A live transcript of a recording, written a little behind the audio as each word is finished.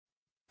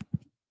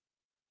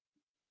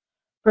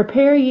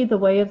Prepare ye the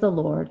way of the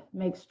Lord.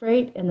 Make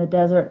straight in the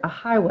desert a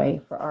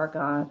highway for our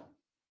God.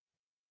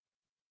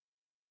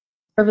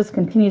 Service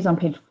continues on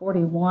page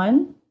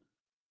 41,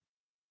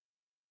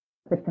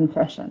 the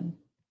confession.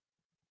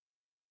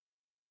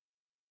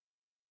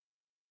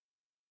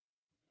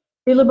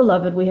 Dearly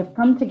beloved, we have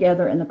come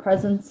together in the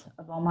presence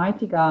of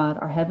Almighty God,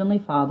 our Heavenly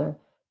Father,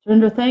 to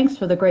render thanks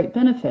for the great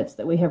benefits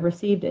that we have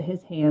received at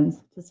his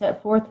hands, to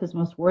set forth his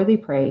most worthy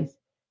praise,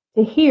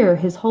 to hear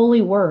his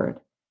holy word,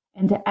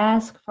 and to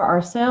ask for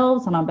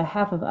ourselves and on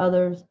behalf of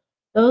others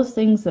those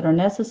things that are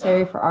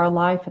necessary for our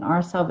life and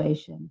our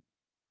salvation.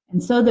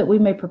 And so that we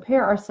may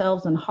prepare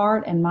ourselves in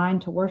heart and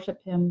mind to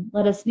worship him,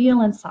 let us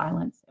kneel in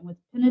silence and with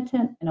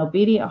penitent and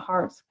obedient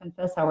hearts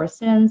confess our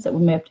sins, that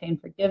we may obtain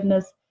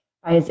forgiveness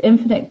by his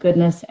infinite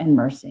goodness and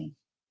mercy.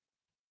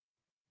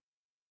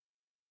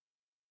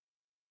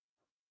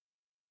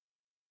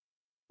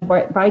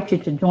 I invite you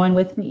to join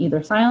with me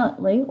either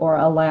silently or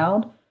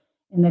aloud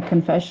in the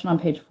confession on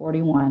page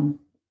 41.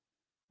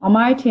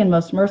 Almighty and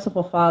most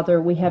merciful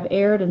Father, we have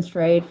erred and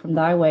strayed from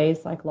thy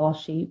ways like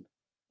lost sheep.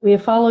 We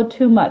have followed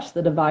too much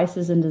the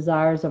devices and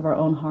desires of our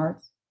own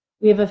hearts.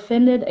 We have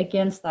offended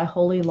against thy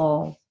holy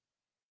laws.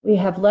 We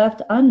have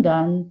left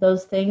undone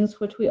those things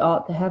which we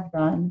ought to have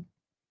done,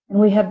 and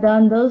we have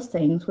done those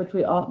things which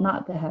we ought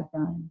not to have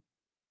done.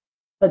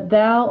 But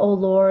thou, O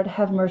Lord,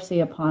 have mercy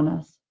upon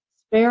us.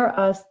 Spare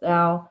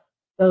thou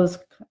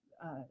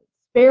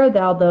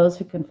those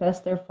who confess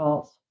their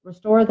faults.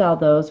 Restore thou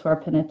those who are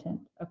penitent,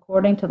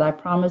 according to thy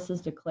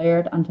promises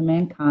declared unto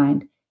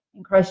mankind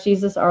in Christ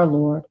Jesus our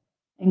Lord.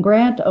 And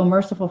grant, O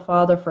merciful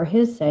Father, for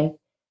his sake,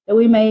 that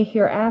we may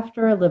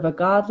hereafter live a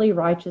godly,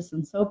 righteous,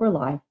 and sober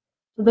life,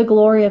 to the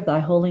glory of thy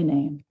holy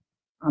name.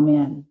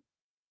 Amen.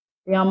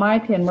 The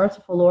Almighty and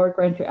merciful Lord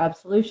grant you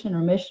absolution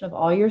and remission of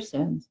all your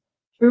sins,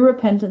 true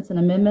repentance and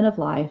amendment of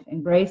life,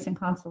 and grace and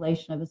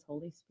consolation of his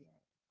Holy Spirit.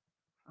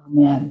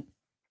 Amen.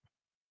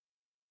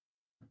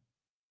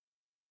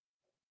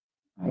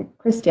 All right,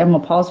 Christy, I'm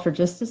going to pause for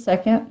just a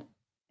second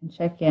and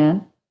check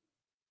in.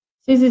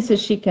 Susie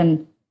says she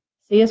can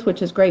see us,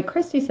 which is great.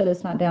 Christy said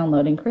it's not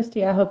downloading.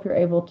 Christy, I hope you're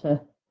able to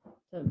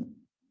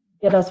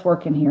get us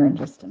working here in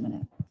just a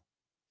minute.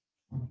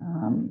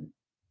 All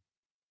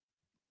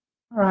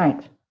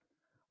right.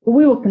 Well,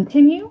 we will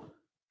continue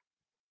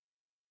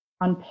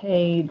on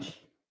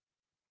page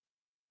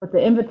with the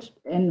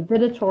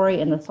invitatory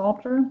and the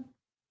Psalter.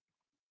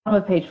 On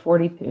page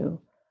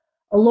 42.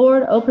 O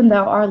Lord, open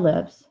thou our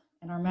lips,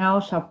 and our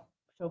mouths shall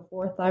show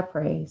forth thy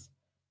praise.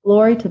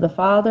 Glory to the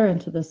Father, and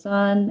to the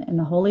Son, and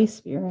the Holy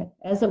Spirit,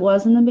 as it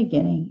was in the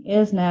beginning,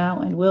 is now,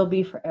 and will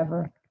be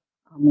forever.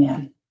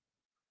 Amen.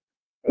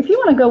 If you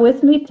want to go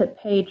with me to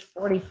page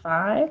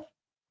 45,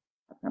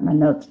 I've got my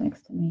notes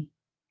next to me,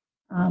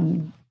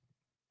 in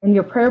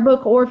your prayer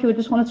book, or if you would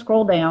just want to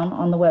scroll down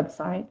on the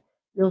website,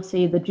 you'll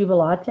see the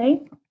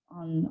Jubilate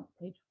on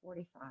page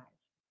 45.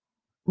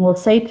 And we'll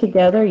say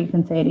together, you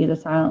can say it either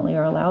silently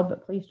or aloud,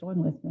 but please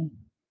join with me.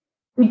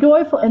 Be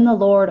joyful in the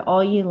Lord,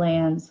 all ye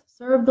lands.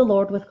 Serve the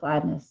Lord with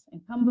gladness,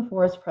 and come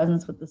before his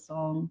presence with the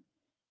song.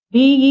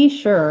 Be ye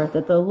sure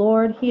that the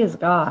Lord, he is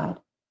God.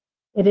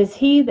 It is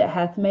he that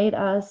hath made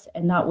us,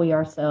 and not we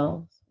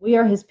ourselves. We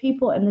are his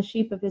people and the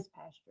sheep of his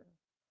pasture.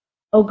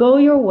 O go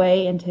your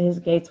way into his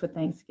gates with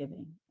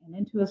thanksgiving, and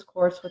into his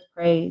courts with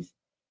praise.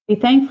 Be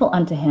thankful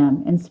unto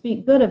him, and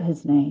speak good of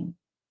his name.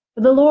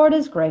 For the Lord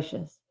is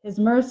gracious, his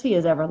mercy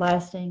is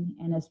everlasting,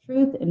 and his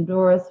truth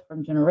endureth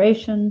from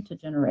generation to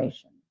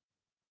generation.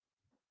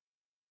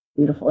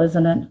 Beautiful,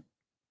 isn't it?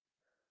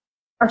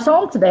 Our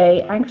psalm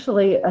today,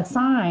 actually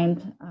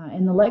assigned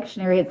in the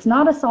lectionary, it's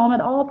not a psalm at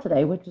all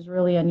today, which is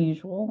really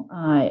unusual.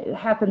 It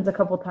happens a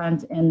couple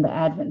times in the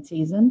Advent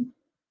season.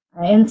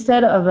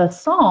 Instead of a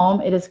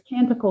psalm, it is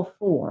Canticle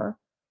 4,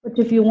 which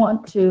if you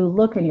want to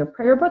look in your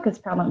prayer book, it's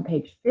found on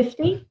page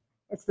 50.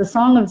 It's the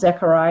Song of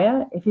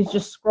Zechariah. If you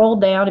just scroll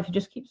down, if you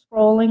just keep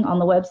scrolling on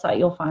the website,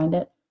 you'll find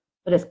it.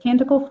 But it's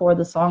Canticle 4,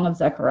 the Song of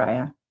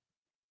Zechariah.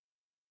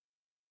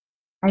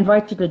 I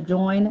invite you to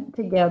join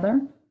together.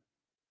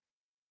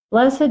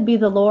 Blessed be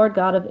the Lord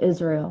God of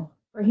Israel,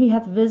 for he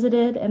hath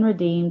visited and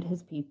redeemed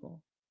his people,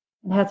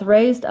 and hath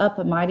raised up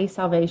a mighty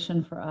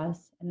salvation for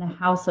us in the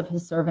house of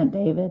his servant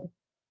David,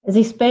 as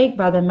he spake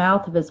by the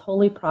mouth of his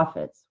holy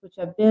prophets, which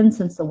have been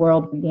since the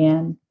world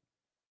began,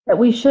 that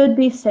we should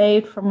be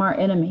saved from our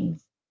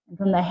enemies and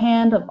from the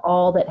hand of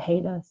all that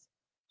hate us,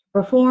 to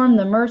perform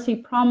the mercy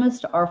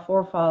promised to our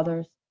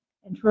forefathers,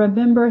 and to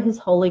remember his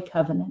holy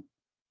covenant,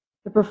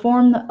 to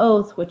perform the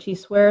oath which he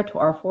sware to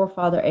our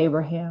forefather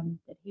Abraham,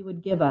 that he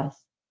would give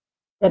us,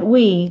 that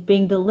we,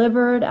 being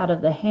delivered out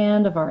of the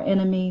hand of our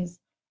enemies,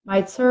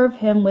 might serve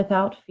him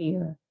without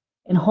fear,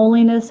 in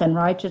holiness and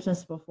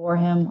righteousness before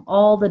him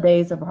all the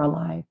days of our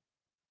life.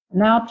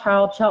 And thou,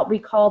 child, shalt be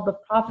called the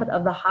prophet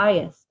of the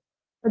highest,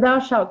 for thou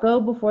shalt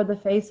go before the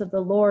face of the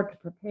Lord to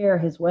prepare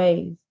his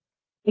ways,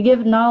 to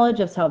give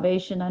knowledge of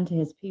salvation unto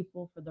his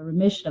people for the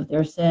remission of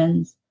their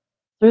sins,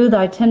 through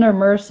thy tender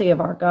mercy of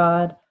our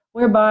God,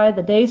 whereby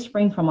the day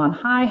spring from on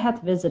high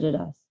hath visited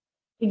us,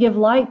 to give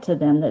light to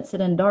them that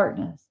sit in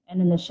darkness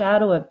and in the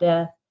shadow of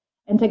death,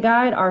 and to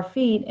guide our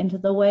feet into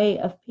the way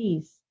of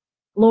peace.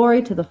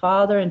 Glory to the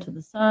Father, and to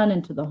the Son,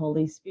 and to the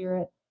Holy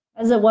Spirit,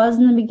 as it was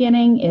in the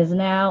beginning, is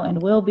now,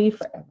 and will be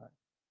forever.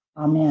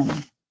 Amen.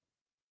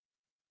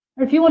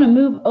 Or if you want to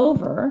move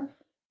over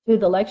to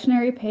the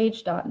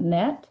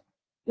lectionarypage.net,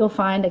 you'll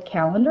find a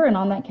calendar, and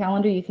on that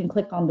calendar you can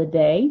click on the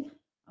day.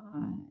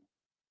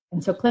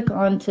 And so click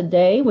on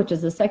today, which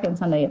is the second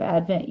Sunday of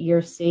Advent,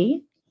 Year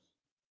C,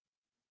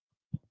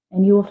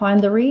 and you will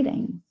find the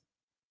reading.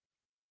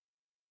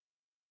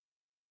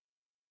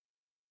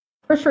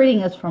 First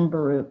reading is from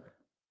Baruch.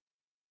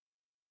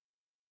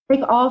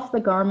 Take off the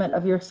garment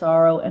of your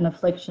sorrow and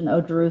affliction,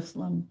 O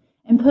Jerusalem,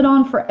 and put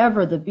on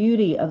forever the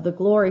beauty of the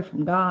glory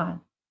from God.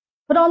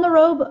 Put on the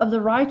robe of the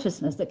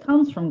righteousness that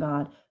comes from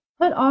God.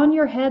 Put on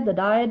your head the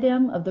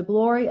diadem of the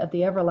glory of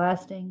the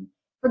everlasting.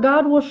 For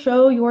God will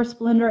show your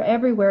splendor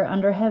everywhere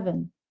under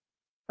heaven.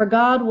 For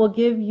God will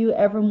give you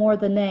evermore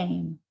the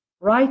name,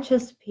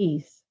 righteous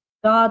peace,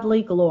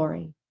 godly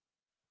glory.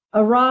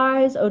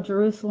 Arise, O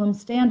Jerusalem,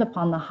 stand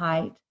upon the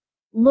height.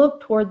 Look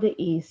toward the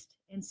east,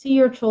 and see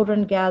your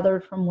children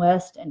gathered from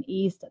west and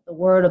east at the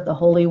word of the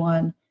Holy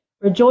One,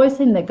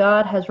 rejoicing that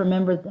God has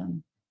remembered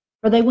them.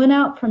 For they went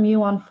out from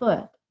you on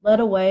foot, led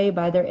away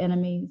by their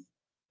enemies.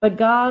 But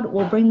God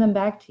will bring them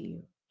back to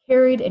you,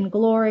 carried in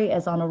glory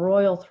as on a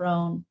royal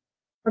throne.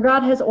 For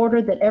God has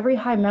ordered that every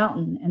high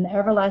mountain and the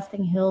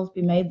everlasting hills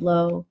be made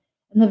low,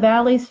 and the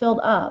valleys filled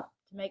up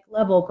to make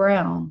level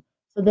ground,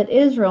 so that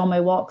Israel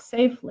may walk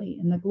safely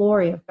in the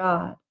glory of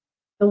God.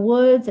 The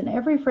woods and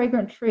every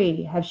fragrant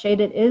tree have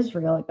shaded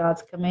Israel at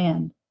God's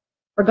command.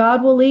 For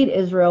God will lead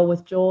Israel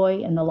with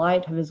joy in the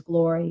light of his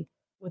glory,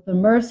 with the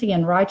mercy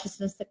and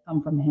righteousness that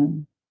come from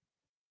him.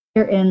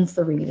 Here ends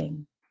the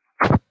reading.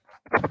 You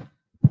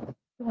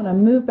want to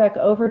move back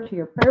over to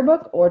your prayer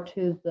book or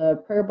to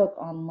the prayer book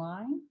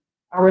online.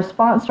 Our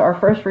response to our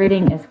first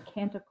reading is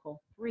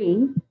Canticle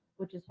 3,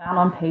 which is found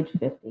on page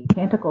 50.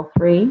 Canticle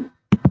 3,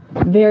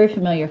 very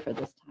familiar for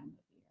this time of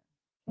year.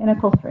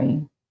 Canticle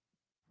 3,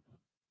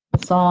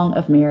 the Song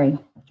of Mary,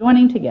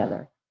 joining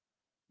together.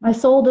 My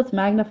soul doth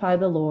magnify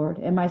the Lord,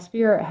 and my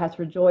spirit hath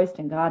rejoiced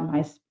in God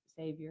my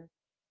Savior.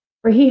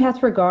 For he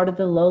hath regarded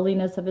the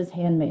lowliness of his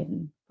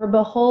handmaiden. For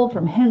behold,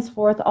 from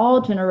henceforth all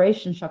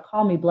generations shall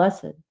call me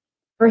blessed.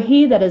 For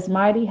he that is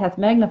mighty hath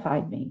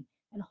magnified me,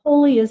 and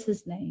holy is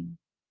his name.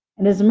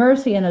 And his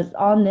mercy is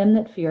on them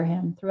that fear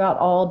him throughout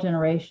all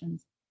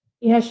generations.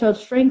 He hath showed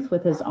strength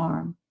with his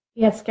arm.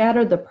 He hath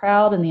scattered the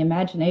proud in the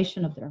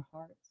imagination of their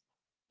hearts.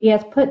 He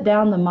hath put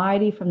down the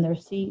mighty from their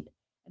seat,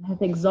 and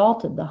hath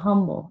exalted the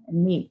humble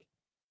and meek.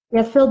 He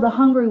hath filled the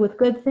hungry with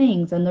good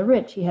things, and the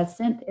rich he hath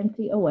sent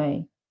empty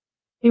away.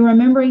 He,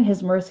 remembering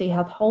his mercy,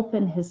 hath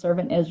holpen his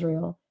servant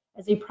Israel,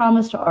 as he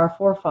promised to our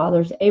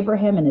forefathers,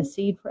 Abraham and his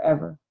seed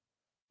forever.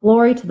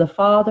 Glory to the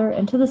Father,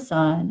 and to the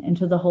Son, and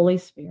to the Holy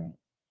Spirit,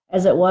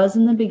 as it was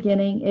in the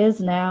beginning,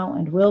 is now,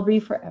 and will be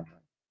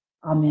forever.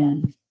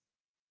 Amen.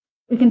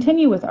 We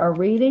continue with our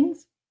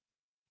readings.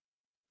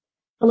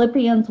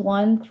 Philippians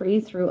 1, 3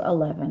 through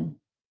 11.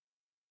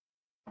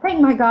 I thank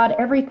my God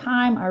every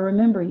time I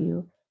remember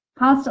you,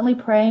 constantly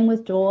praying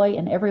with joy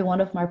in every one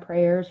of my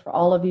prayers for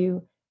all of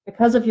you,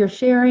 because of your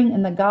sharing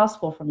in the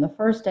gospel from the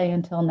first day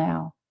until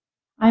now.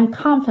 I am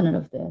confident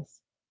of this,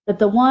 that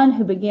the one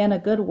who began a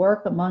good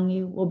work among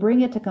you will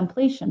bring it to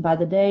completion by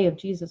the day of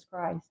Jesus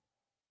Christ.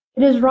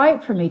 It is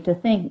right for me to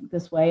think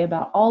this way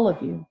about all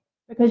of you,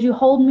 because you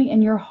hold me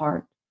in your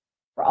heart.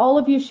 For all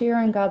of you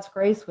share in God's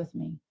grace with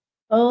me,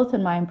 both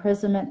in my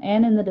imprisonment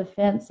and in the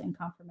defense and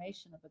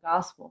confirmation of the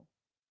gospel.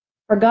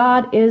 For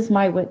God is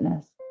my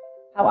witness,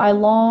 how I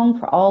long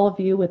for all of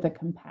you with the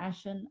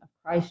compassion of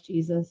Christ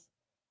Jesus.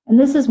 And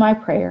this is my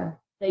prayer,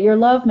 that your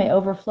love may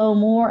overflow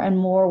more and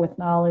more with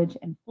knowledge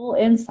and full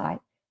insight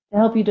to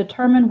help you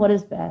determine what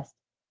is best,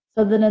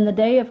 so that in the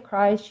day of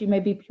Christ you may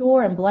be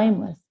pure and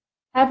blameless,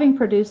 having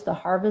produced the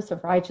harvest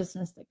of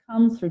righteousness that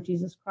comes through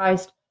Jesus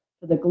Christ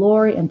for the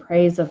glory and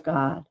praise of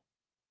God.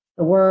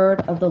 The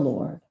word of the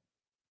Lord.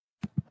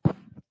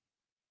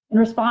 In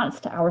response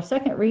to our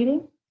second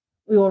reading,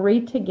 we will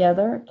read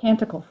together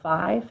Canticle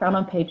 5, found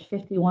on page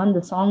 51,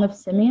 the Song of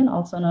Simeon,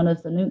 also known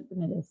as the Nunc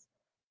Dimittis.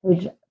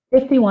 Page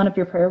 51 of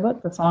your prayer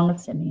book, the Song of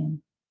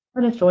Simeon.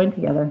 Let us join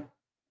together.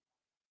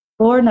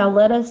 Lord, now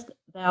lettest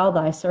thou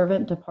thy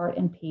servant depart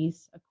in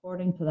peace,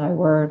 according to thy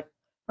word.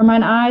 For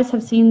mine eyes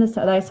have seen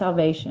thy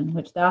salvation,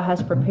 which thou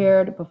hast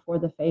prepared before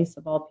the face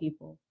of all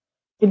people,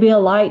 to be a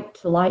light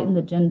to lighten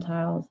the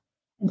Gentiles,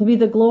 and to be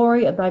the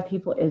glory of thy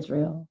people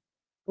Israel.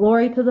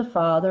 Glory to the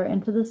Father,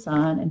 and to the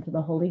Son, and to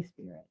the Holy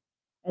Spirit,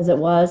 as it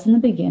was in the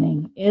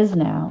beginning, is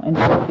now, and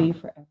will be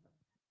forever.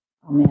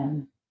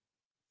 Amen.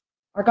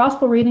 Our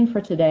gospel reading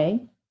for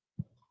today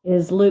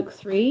is Luke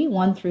 3,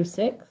 1 through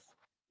 6,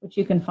 which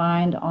you can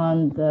find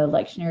on the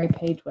lectionary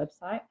page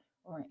website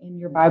or in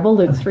your Bible,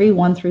 Luke 3,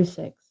 1 through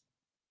 6.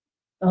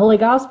 The Holy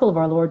Gospel of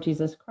our Lord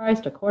Jesus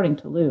Christ according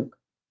to Luke.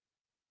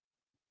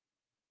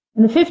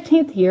 In the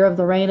 15th year of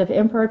the reign of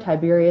Emperor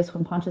Tiberius,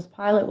 when Pontius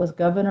Pilate was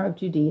governor of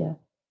Judea,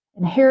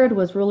 And Herod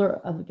was ruler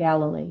of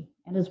Galilee,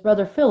 and his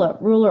brother Philip,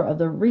 ruler of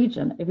the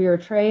region of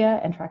Eritrea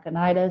and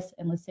Trachonitis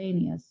and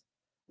Lysanias,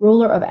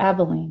 ruler of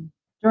Abilene,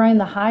 during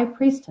the high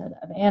priesthood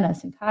of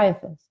Annas and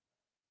Caiaphas.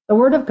 The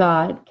word of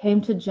God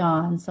came to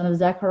John, son of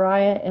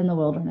Zechariah, in the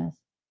wilderness.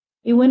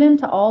 He went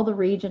into all the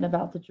region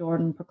about the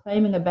Jordan,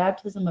 proclaiming a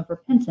baptism of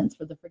repentance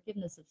for the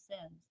forgiveness of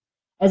sins,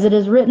 as it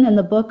is written in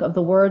the book of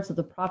the words of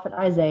the prophet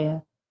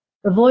Isaiah,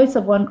 the voice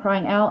of one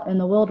crying out in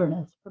the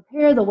wilderness,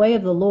 prepare the way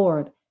of the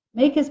Lord,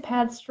 make his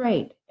path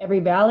straight. Every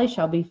valley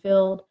shall be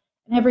filled,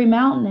 and every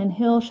mountain and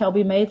hill shall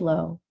be made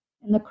low,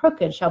 and the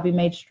crooked shall be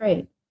made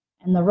straight,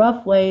 and the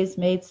rough ways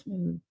made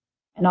smooth,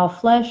 and all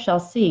flesh shall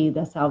see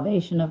the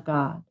salvation of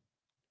God.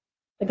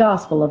 The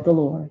gospel of the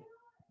Lord.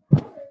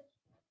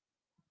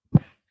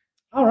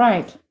 All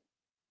right.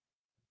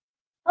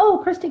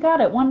 Oh, Christy got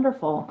it.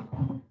 Wonderful.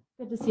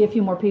 Good to see a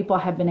few more people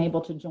have been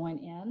able to join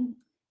in.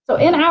 So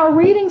in our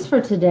readings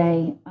for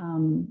today,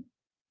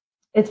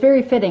 it's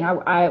very fitting.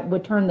 I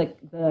would turn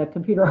the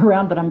computer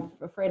around, but I'm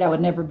afraid I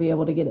would never be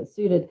able to get it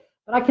suited.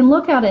 But I can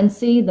look out and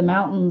see the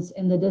mountains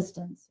in the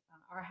distance.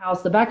 Our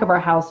house, the back of our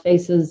house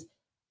faces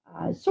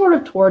sort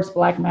of towards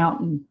Black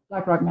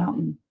Rock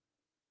Mountain.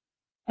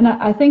 And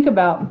I think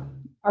about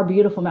our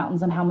beautiful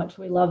mountains and how much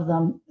we love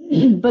them,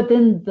 but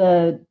then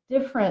the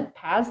different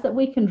paths that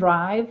we can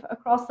drive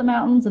across the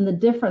mountains and the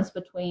difference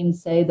between,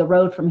 say, the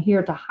road from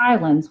here to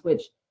Highlands,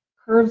 which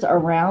curves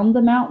around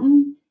the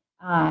mountain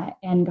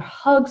and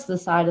hugs the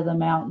side of the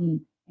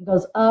mountain and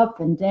goes up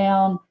and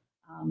down.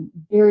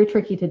 Very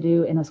tricky to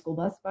do in a school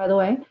bus, by the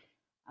way.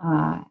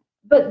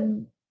 But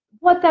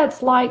what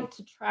that's like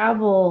to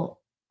travel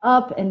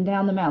up and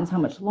down the mountains, how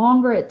much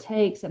longer it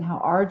takes and how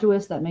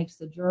arduous that makes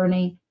the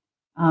journey,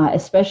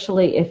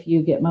 especially if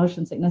you get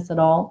motion sickness at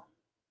all,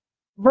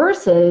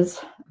 versus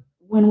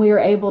when we are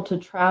able to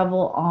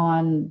travel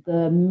on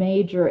the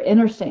major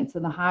interstates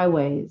and the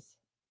highways,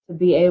 to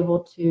be able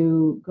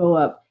to go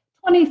up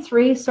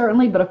 23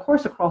 certainly, but of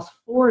course across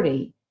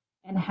 40,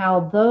 and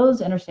how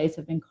those interstates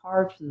have been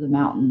carved through the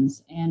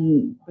mountains.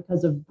 And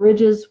because of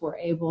bridges, we're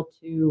able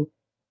to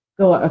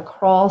go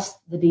across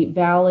the deep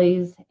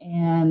valleys,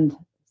 and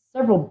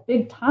several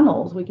big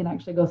tunnels we can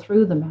actually go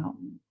through the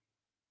mountain.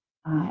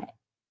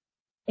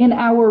 In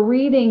our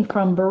reading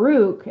from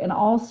Baruch and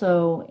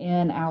also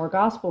in our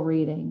gospel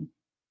reading,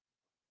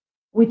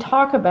 we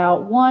talk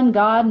about, one,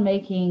 God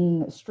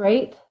making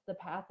straight the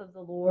path of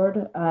the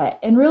Lord.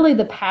 And really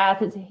the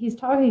path, he's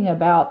talking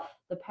about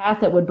the path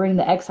that would bring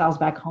the exiles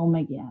back home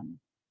again.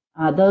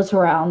 Those who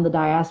are out in the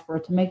diaspora,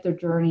 to make their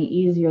journey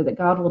easier, that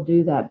God will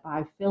do that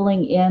by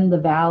filling in the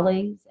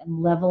valleys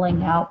and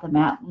leveling out the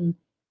mountain,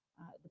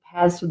 the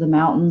paths through the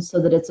mountains,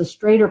 so that it's a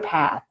straighter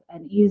path,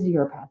 an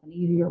easier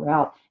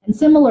route. And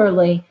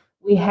similarly,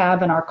 we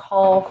have in our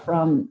call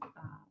from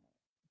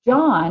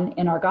John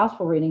in our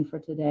gospel reading for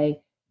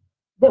today,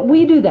 that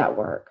we do that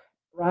work,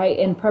 right,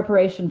 in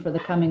preparation for the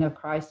coming of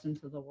Christ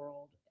into the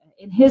world.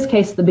 In his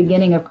case, the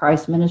beginning of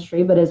Christ's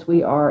ministry, but as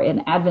we are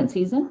in Advent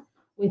season,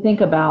 we think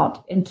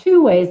about in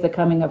two ways the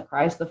coming of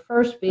Christ. The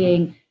first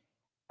being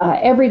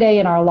every day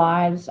in our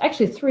lives,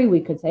 actually three, we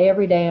could say.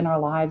 Every day in our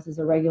lives is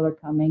a regular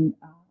coming.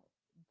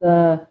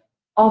 The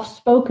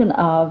oft-spoken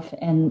of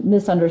and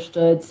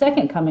misunderstood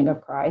second coming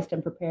of Christ,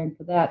 and preparing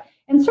for that,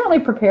 and certainly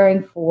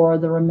preparing for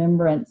the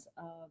remembrance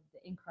of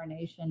the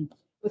incarnation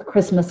with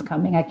Christmas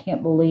coming. I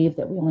can't believe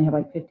that we only have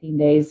like 15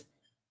 days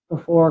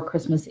before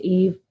Christmas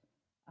Eve,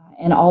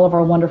 and all of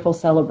our wonderful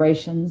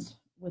celebrations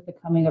with the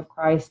coming of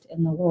Christ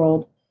in the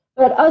world.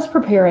 But us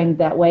preparing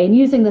that way and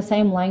using the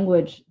same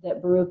language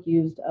that Baruch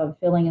used of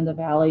filling in the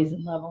valleys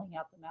and leveling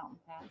out the mountain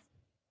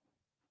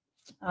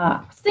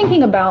paths.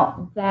 Thinking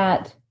about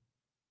that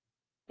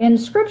in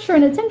Scripture,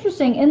 and it's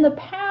interesting, in the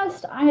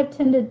past, I have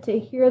tended to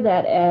hear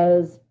that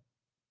as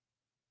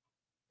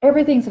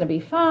everything's going to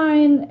be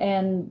fine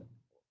and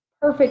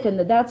perfect, and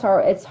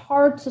it's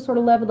hard to sort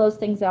of level those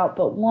things out,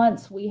 but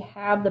once we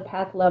have the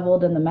path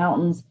leveled and the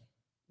mountains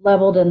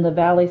leveled and the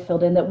valleys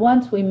filled in, that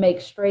once we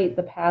make straight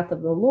the path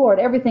of the Lord,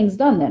 everything's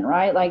done then,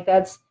 right? Like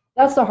that's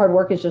the hard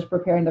work, is just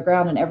preparing the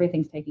ground, and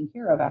everything's taken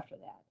care of after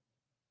that.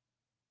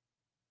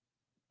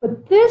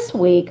 But this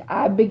week,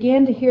 I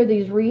began to hear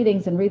these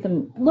readings and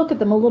look at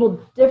them a little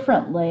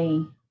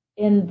differently,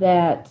 in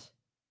that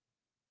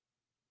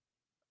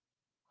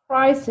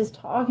Christ is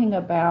talking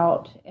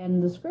about,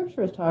 and the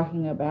Scripture is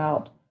talking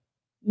about,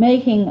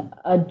 making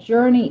a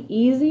journey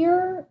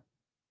easier,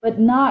 but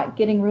not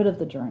getting rid of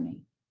the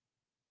journey.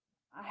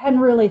 I hadn't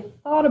really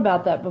thought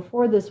about that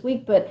before this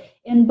week, but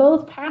in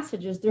both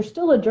passages, there's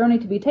still a journey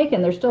to be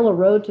taken. There's still a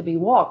road to be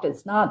walked.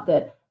 It's not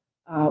that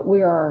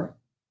we are,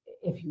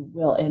 if you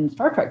will, in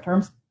Star Trek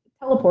terms,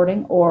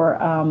 teleporting or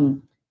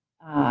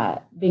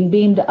being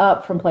beamed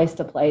up from place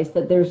to place,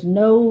 that there's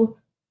no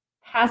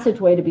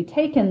passageway to be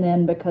taken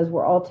then because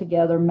we're all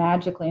together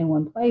magically in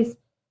one place,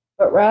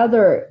 but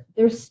rather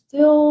there's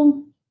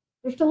still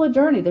a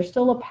journey, there's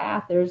still a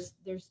path, there's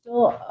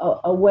still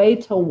a way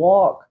to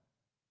walk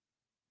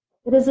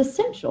that is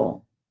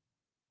essential.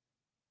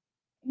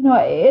 You know,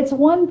 it's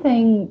one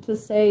thing to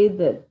say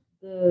that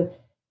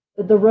the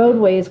the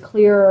roadway is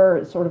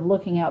clearer, sort of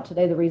looking out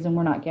today. The reason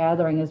we're not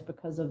gathering is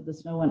because of the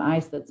snow and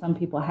ice that some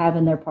people have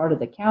in their part of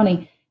the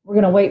county. We're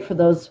going to wait for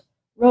those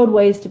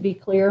roadways to be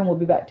clear, and we'll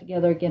be back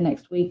together again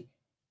next week.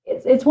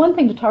 It's one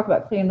thing to talk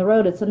about clearing the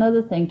road. It's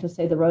another thing to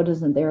say the road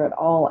isn't there at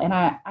all. And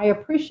I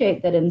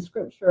appreciate that in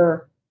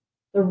Scripture,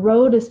 the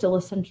road is still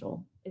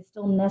essential. It's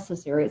still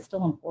necessary. It's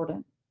still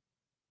important.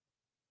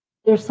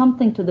 There's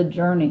something to the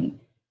journey.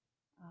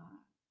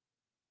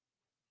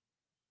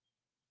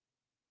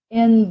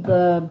 In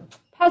the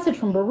passage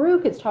from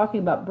Baruch, it's talking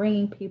about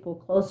bringing people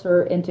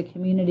closer into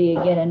community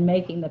again and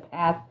making the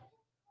path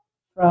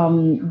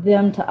from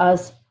them to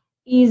us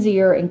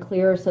easier and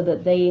clearer so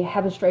that they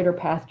have a straighter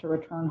path to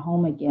return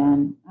home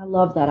again. I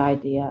love that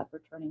idea of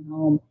returning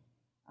home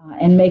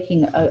and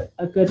making a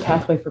good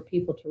pathway for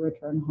people to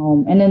return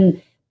home. And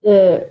in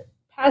the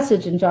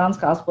passage in John's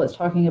Gospel, it's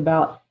talking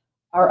about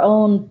our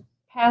own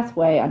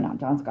pathway, not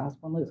John's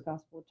Gospel, in Luke's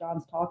Gospel,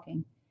 John's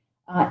talking,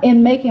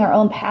 in making our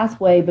own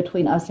pathway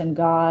between us and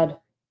God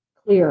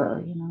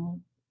clearer,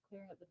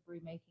 clearing up the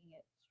debris, making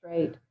it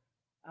straight.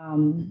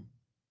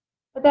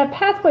 But that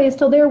pathway is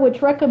still there,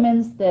 which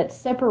recommends that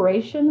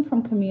separation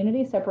from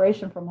community,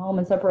 separation from home,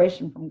 and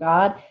separation from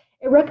God,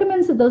 it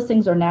recommends that those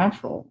things are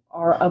natural,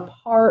 are a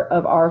part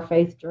of our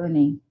faith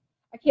journey.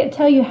 I can't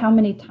tell you how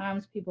many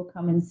times people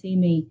come and see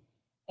me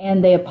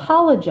and they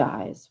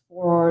apologize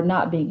for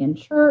not being in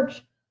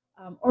church,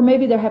 or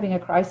maybe they're having a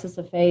crisis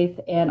of faith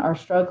and are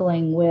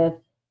struggling with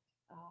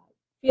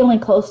feeling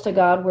close to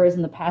God, whereas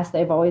in the past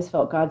they've always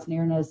felt God's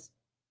nearness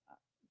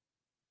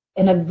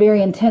in a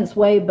very intense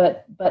way,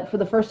 but for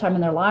the first time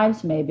in their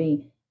lives,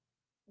 maybe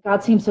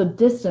God seems so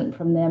distant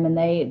from them, and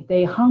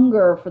they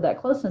hunger for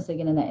that closeness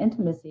again and that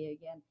intimacy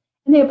again,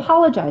 and they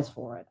apologize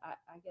for it.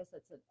 I guess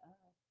it's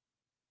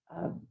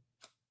a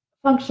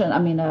function.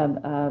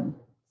 A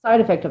side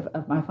effect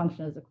of my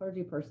function as a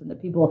clergy person,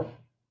 that people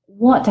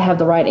want to have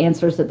the right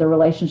answers, that their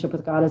relationship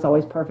with God is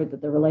always perfect,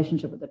 that their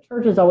relationship with the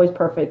church is always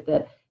perfect,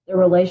 that their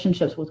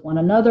relationships with one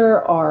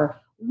another are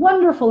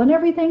wonderful and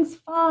everything's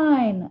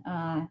fine.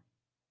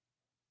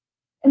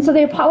 And so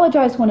they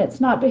apologize when it's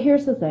not. But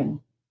here's the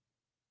thing.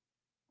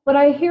 What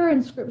I hear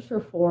in Scripture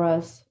for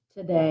us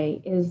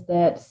today is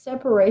that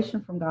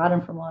separation from God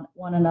and from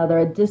one another,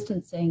 a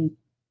distancing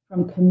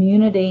from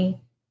community,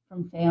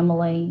 from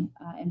family,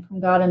 and from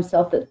God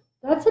himself,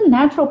 that's a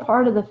natural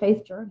part of the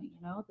faith journey,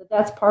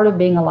 that's part of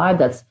being alive.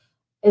 That's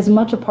as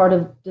much a part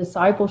of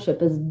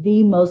discipleship as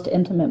the most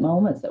intimate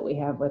moments that we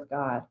have with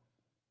God.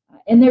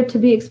 And they're to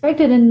be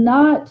expected and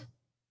not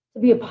to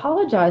be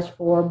apologized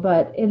for,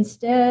 but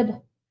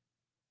instead,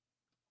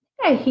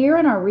 I hear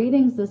in our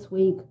readings this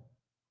week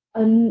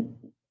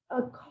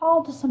a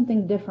call to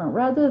something different,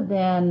 rather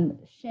than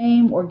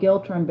shame or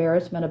guilt or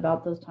embarrassment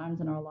about those times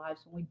in our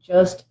lives when we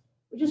just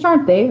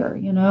aren't there.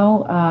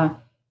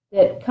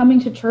 That coming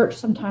to church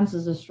sometimes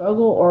is a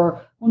struggle,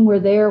 or when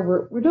we're there,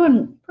 we're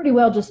doing pretty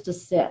well just to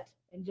sit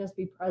and just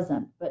be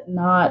present, but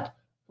not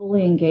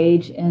fully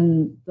engage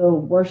in the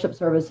worship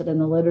service and in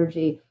the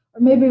liturgy.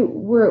 Or maybe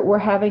we're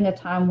having a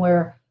time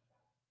where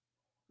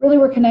really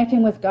we're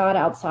connecting with God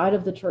outside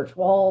of the church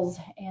walls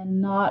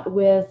and not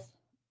with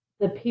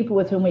the people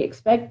with whom we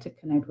expect to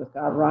connect with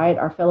God, right?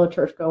 Our fellow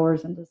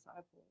churchgoers and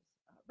disciples.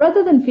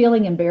 Rather than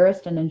feeling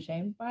embarrassed and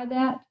ashamed by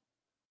that,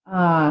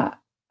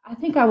 I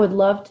think I would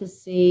love to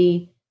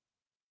see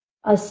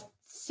us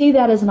see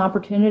that as an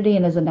opportunity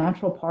and as a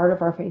natural part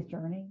of our faith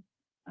journey.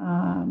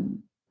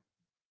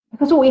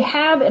 Because what we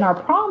have in our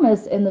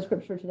promise in the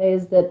Scripture today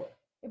is that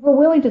if we're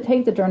willing to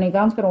take the journey,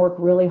 God's going to work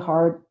really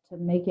hard to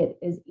make it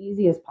as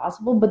easy as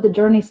possible, but the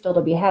journey's still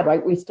to be had,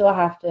 right? We still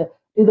have to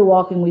do the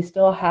walking. We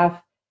still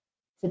have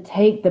to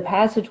take the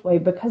passageway,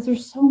 because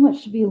there's so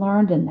much to be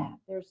learned in that.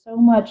 There's so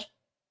much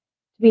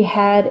to be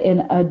had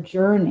in a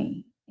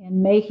journey,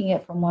 in making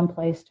it from one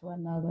place to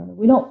another.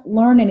 We don't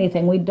learn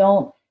anything. We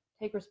don't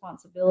take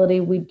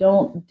responsibility. We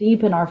don't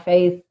deepen our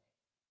faith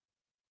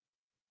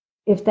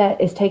if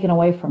that is taken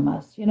away from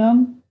us,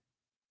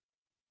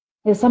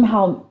 If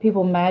somehow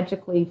people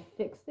magically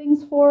fix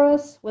things for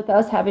us with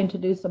us having to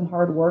do some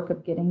hard work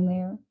of getting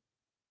there.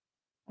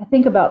 I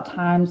think about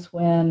times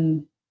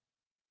when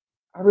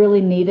I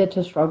really needed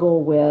to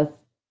struggle with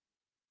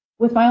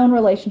my own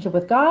relationship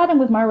with God and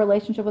with my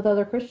relationship with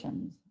other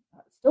Christians. I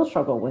still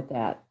struggle with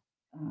that,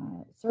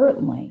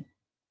 certainly.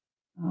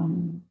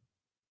 And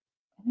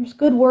there's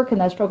good work in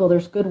that struggle.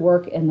 There's good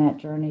work in that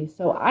journey.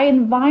 So I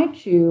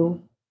invite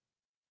you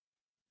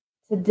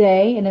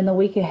today and in the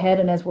week ahead,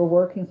 and as we're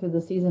working through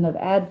the season of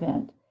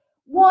Advent,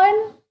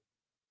 one,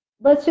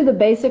 let's do the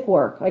basic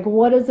work. Like,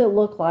 what does it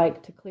look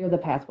like to clear the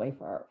pathway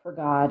for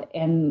God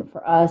and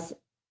for us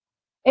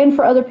and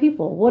for other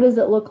people? What does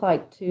it look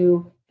like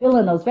to fill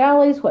in those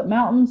valleys? What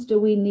mountains do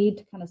we need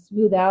to kind of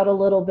smooth out a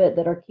little bit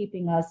that are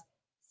keeping us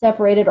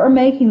separated or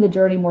making the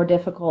journey more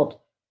difficult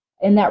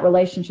in that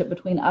relationship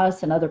between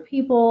us and other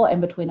people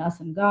and between us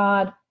and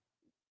God?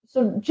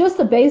 So just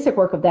the basic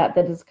work of that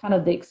is kind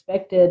of the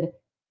expected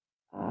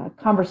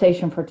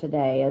conversation for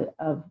today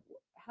of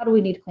how do we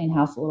need to clean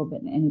house a little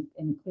bit and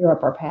clear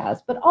up our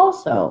paths. But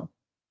also,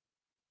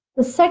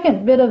 The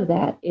second bit of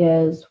that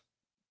is,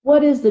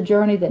 what is the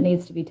journey that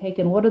needs to be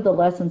taken? What are the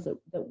lessons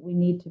that we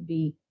need to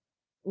be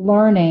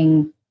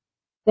learning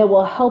that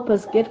will help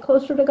us get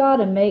closer to God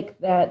and make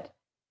that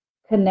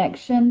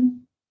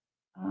connection?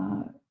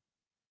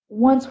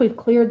 Once we've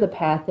cleared the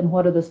path, then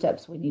what are the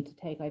steps we need to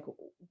take? Like,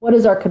 what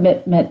is our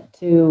commitment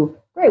to,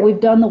 great, we've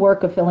done the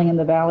work of filling in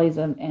the valleys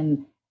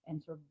and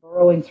sort of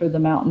burrowing through the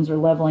mountains or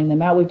leveling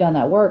them out. We've done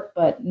that work,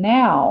 but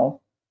now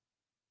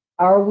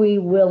are we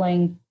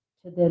willing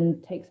to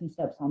then take some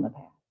steps on the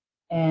path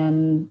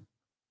and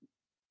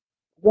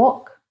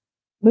walk,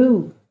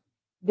 move,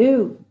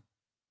 do,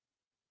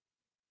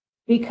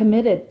 be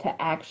committed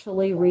to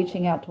actually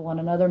reaching out to one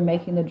another,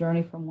 making the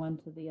journey from one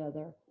to the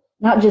other,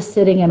 not just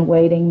sitting and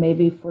waiting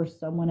maybe for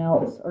someone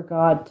else or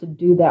God to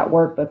do that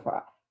work, but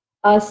for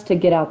us to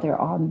get out there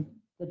on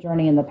the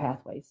journey and the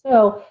pathway.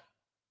 So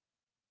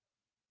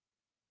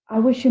I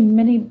wish you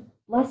many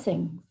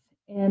blessings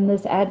in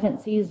this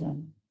Advent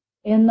season,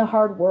 in the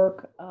hard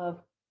work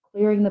of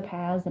clearing the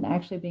paths and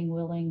actually being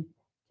willing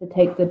to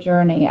take the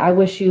journey. I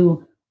wish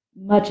you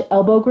much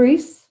elbow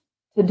grease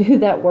to do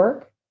that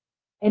work,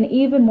 and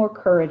even more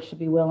courage to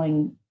be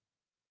willing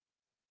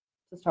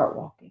to start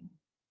walking.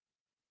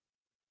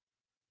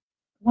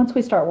 Once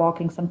we start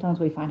walking, sometimes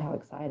we find how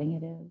exciting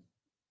it is,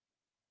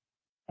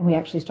 and we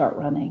actually start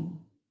running.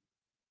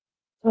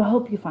 So I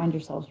hope you find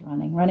yourselves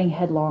running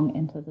headlong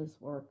into this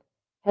work,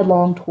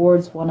 headlong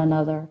towards one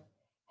another,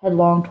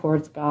 headlong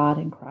towards God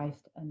and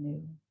Christ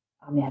anew.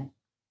 Amen.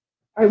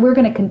 All right, we're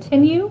going to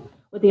continue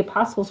with the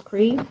Apostles'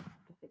 Creed.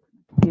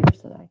 Computer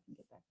so that I can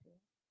get back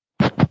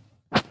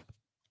to it.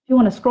 If you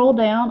want to scroll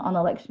down on the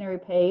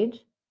lectionary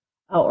page,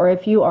 or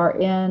if you are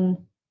in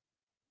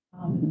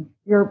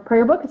your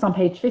prayer book, it's on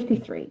page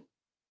 53.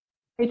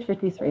 Page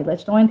 53.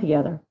 Let's join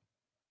together.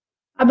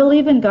 I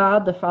believe in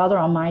God, the Father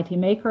Almighty,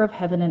 maker of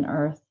heaven and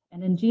earth,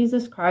 and in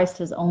Jesus Christ,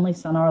 his only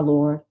Son, our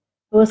Lord,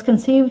 who was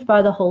conceived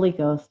by the Holy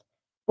Ghost,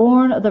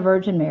 born of the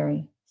Virgin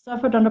Mary,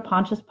 suffered under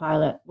Pontius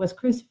Pilate, was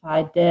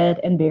crucified, dead,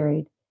 and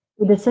buried.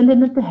 He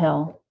descended into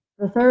hell.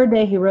 The third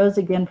day he rose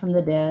again from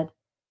the dead.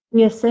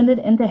 He ascended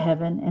into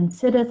heaven, and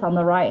sitteth on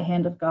the right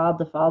hand of God,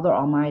 the Father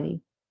Almighty.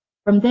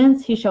 From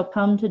thence he shall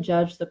come to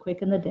judge the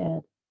quick and the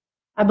dead.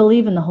 I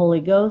believe in the Holy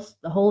Ghost,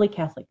 the Holy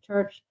Catholic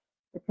Church,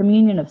 the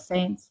communion of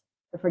saints,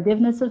 the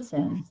forgiveness of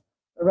sins,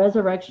 the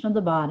resurrection of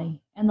the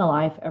body, and the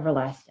life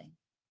everlasting.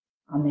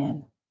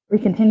 Amen. We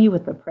continue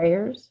with the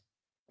prayers.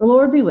 The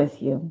Lord be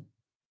with you.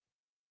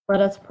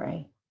 Let us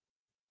pray.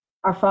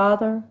 Our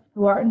Father,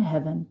 who art in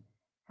heaven,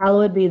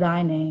 hallowed be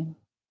thy name.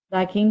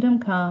 Thy kingdom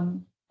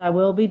come, thy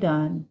will be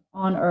done,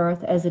 on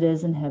earth as it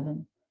is in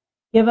heaven.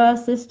 Give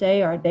us this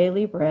day our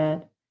daily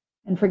bread,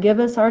 and forgive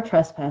us our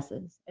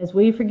trespasses, as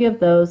we forgive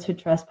those who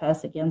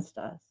trespass against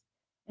us.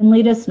 And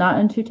lead us not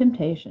into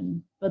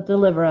temptation, but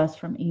deliver us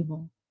from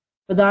evil.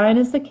 For thine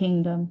is the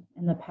kingdom,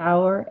 and the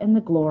power, and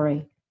the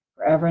glory,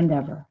 forever and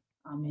ever.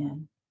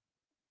 Amen.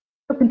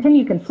 So continue.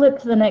 You can flip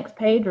to the next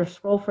page or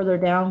scroll further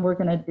down. We're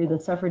going to do the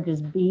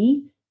suffrages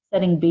B,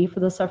 setting B for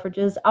the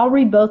suffrages. I'll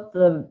read both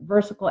the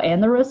versicle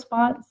and the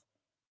response,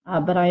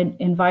 but I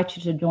invite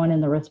you to join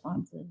in the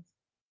responses.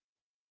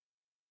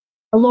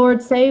 O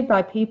Lord, save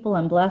thy people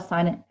and bless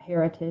thine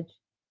heritage.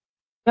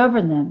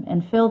 Govern them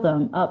and fill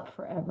them up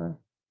forever.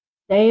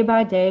 Day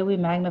by day we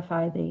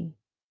magnify thee,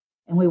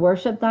 and we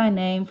worship thy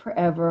name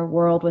forever,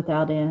 world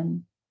without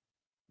end.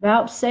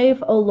 Vouchsafe,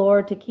 O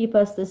Lord, to keep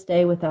us this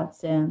day without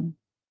sin.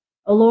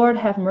 O Lord,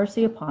 have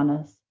mercy upon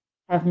us.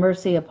 Have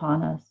mercy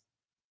upon us.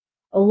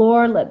 O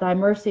Lord, let thy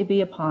mercy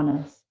be upon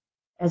us,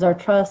 as our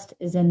trust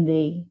is in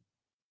thee.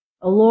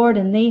 O Lord,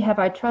 in thee have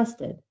I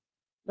trusted.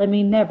 Let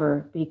me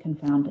never be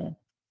confounded.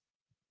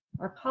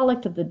 Our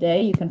collect of the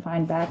day you can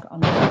find back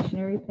on the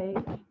lectionary page.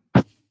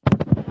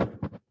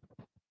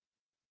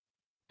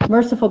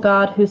 Merciful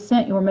God, who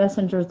sent your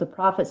messengers, the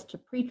prophets, to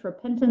preach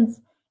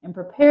repentance and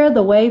prepare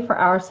the way for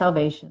our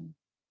salvation,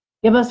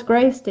 give us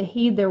grace to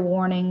heed their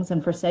warnings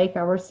and forsake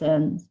our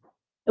sins,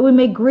 that we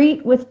may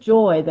greet with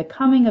joy the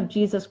coming of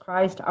Jesus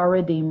Christ, our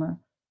Redeemer,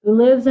 who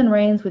lives and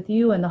reigns with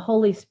you and the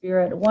Holy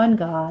Spirit, one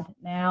God,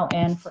 now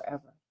and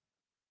forever.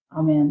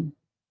 Amen.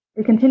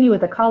 We continue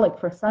with the collect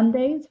for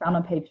Sundays, found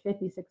on page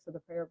 56 of the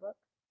prayer book.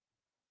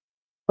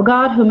 O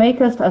God, who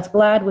makest us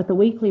glad with the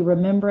weekly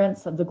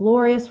remembrance of the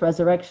glorious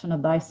resurrection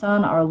of thy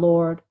Son, our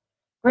Lord,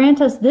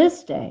 grant us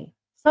this day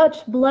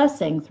such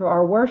blessing through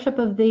our worship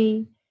of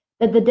thee,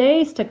 that the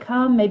days to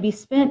come may be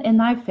spent in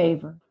thy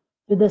favor,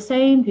 through the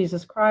same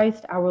Jesus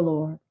Christ, our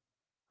Lord.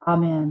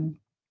 Amen.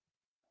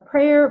 A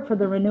prayer for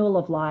the renewal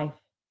of life.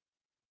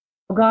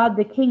 O God,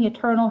 the King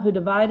eternal, who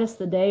dividest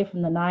the day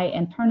from the night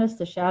and turnest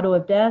the shadow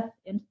of death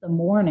into the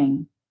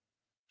morning,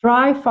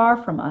 drive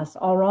far from us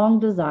all wrong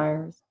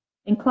desires,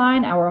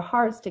 incline our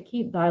hearts to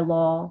keep thy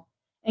law,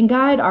 and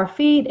guide our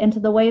feet into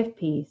the way of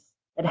peace,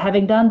 that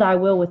having done thy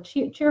will with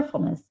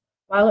cheerfulness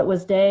while it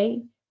was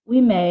day, we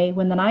may,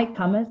 when the night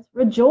cometh,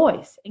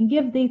 rejoice and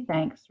give thee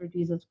thanks through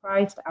Jesus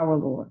Christ our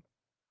Lord.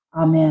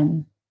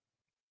 Amen.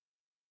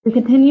 We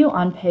continue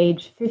on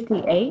page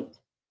 58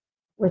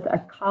 with a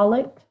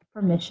collect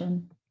for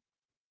mission.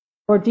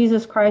 Lord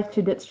Jesus Christ,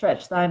 who didst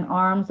stretch thine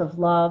arms of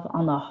love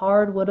on the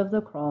hard wood of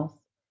the cross,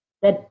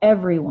 that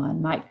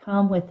everyone might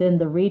come within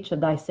the reach of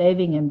thy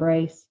saving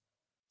embrace,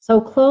 so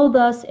clothe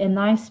us in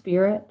thy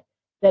Spirit,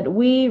 that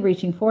we,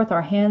 reaching forth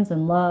our hands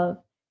in love,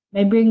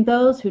 may bring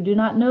those who do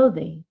not know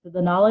thee to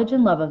the knowledge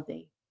and love of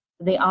thee,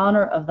 to the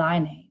honor of thy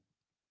name.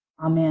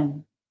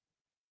 Amen.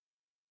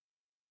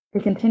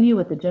 To continue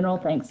with the general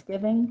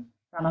thanksgiving,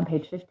 found on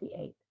page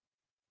 58.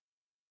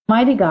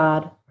 Mighty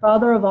God,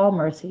 Father of all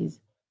mercies,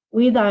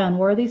 we, thy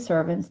unworthy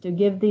servants, do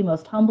give thee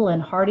most humble and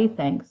hearty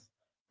thanks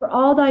for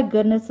all thy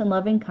goodness and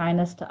loving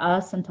kindness to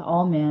us and to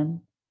all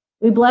men.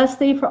 We bless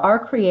thee for our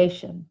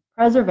creation,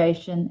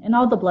 preservation, and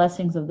all the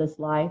blessings of this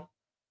life,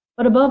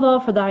 but above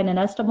all for thine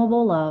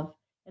inestimable love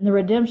and the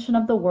redemption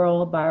of the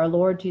world by our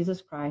Lord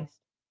Jesus Christ,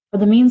 for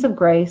the means of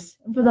grace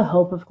and for the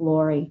hope of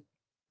glory.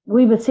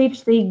 We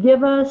beseech thee,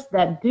 give us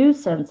that due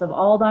sense of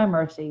all thy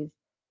mercies,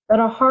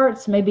 that our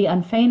hearts may be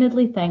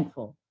unfeignedly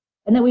thankful,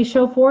 and that we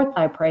show forth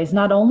thy praise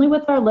not only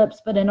with our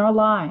lips but in our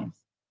lives,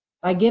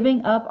 by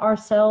giving up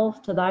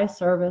ourselves to thy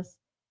service,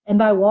 and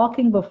by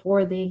walking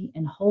before thee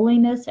in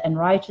holiness and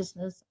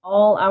righteousness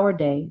all our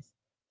days,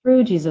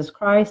 through Jesus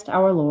Christ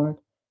our Lord,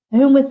 to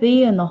whom with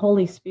thee and the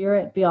Holy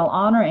Spirit be all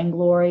honor and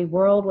glory,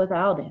 world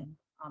without end.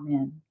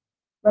 Amen.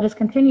 Let us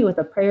continue with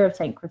the prayer of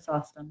St.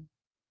 Chrysostom.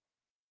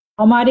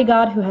 Almighty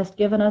God, who hast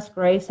given us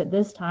grace at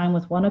this time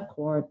with one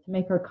accord to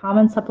make our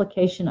common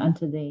supplication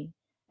unto thee,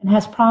 and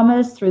hast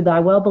promised through thy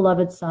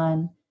well-beloved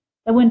Son,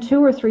 that when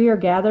 2 or 3 are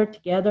gathered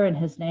together in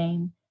his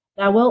name,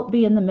 thou wilt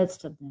be in the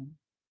midst of them.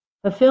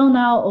 Fulfill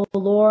now, O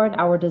Lord,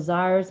 our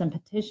desires and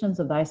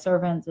petitions of thy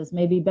servants as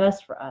may be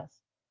best for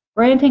us,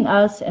 granting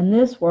us in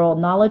this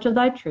world knowledge of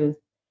thy truth,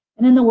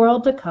 and in the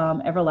world to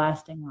come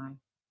everlasting life.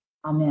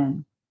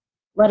 Amen.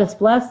 Let us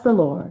bless the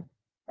Lord.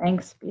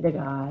 Thanks be to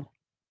God.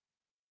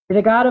 May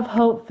the God of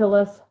hope fill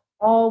us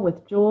all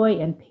with joy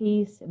and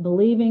peace in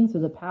believing through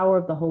the power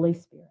of the Holy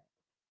Spirit.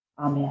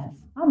 Amen.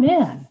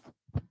 Amen.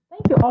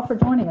 Thank you all for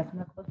joining us. I'm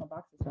going to close my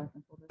boxes so I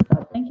can pull this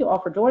up. Thank you all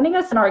for joining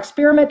us in our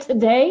experiment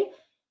today.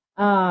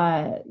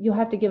 You'll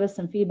have to give us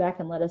some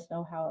feedback and let us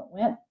know how it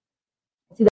went.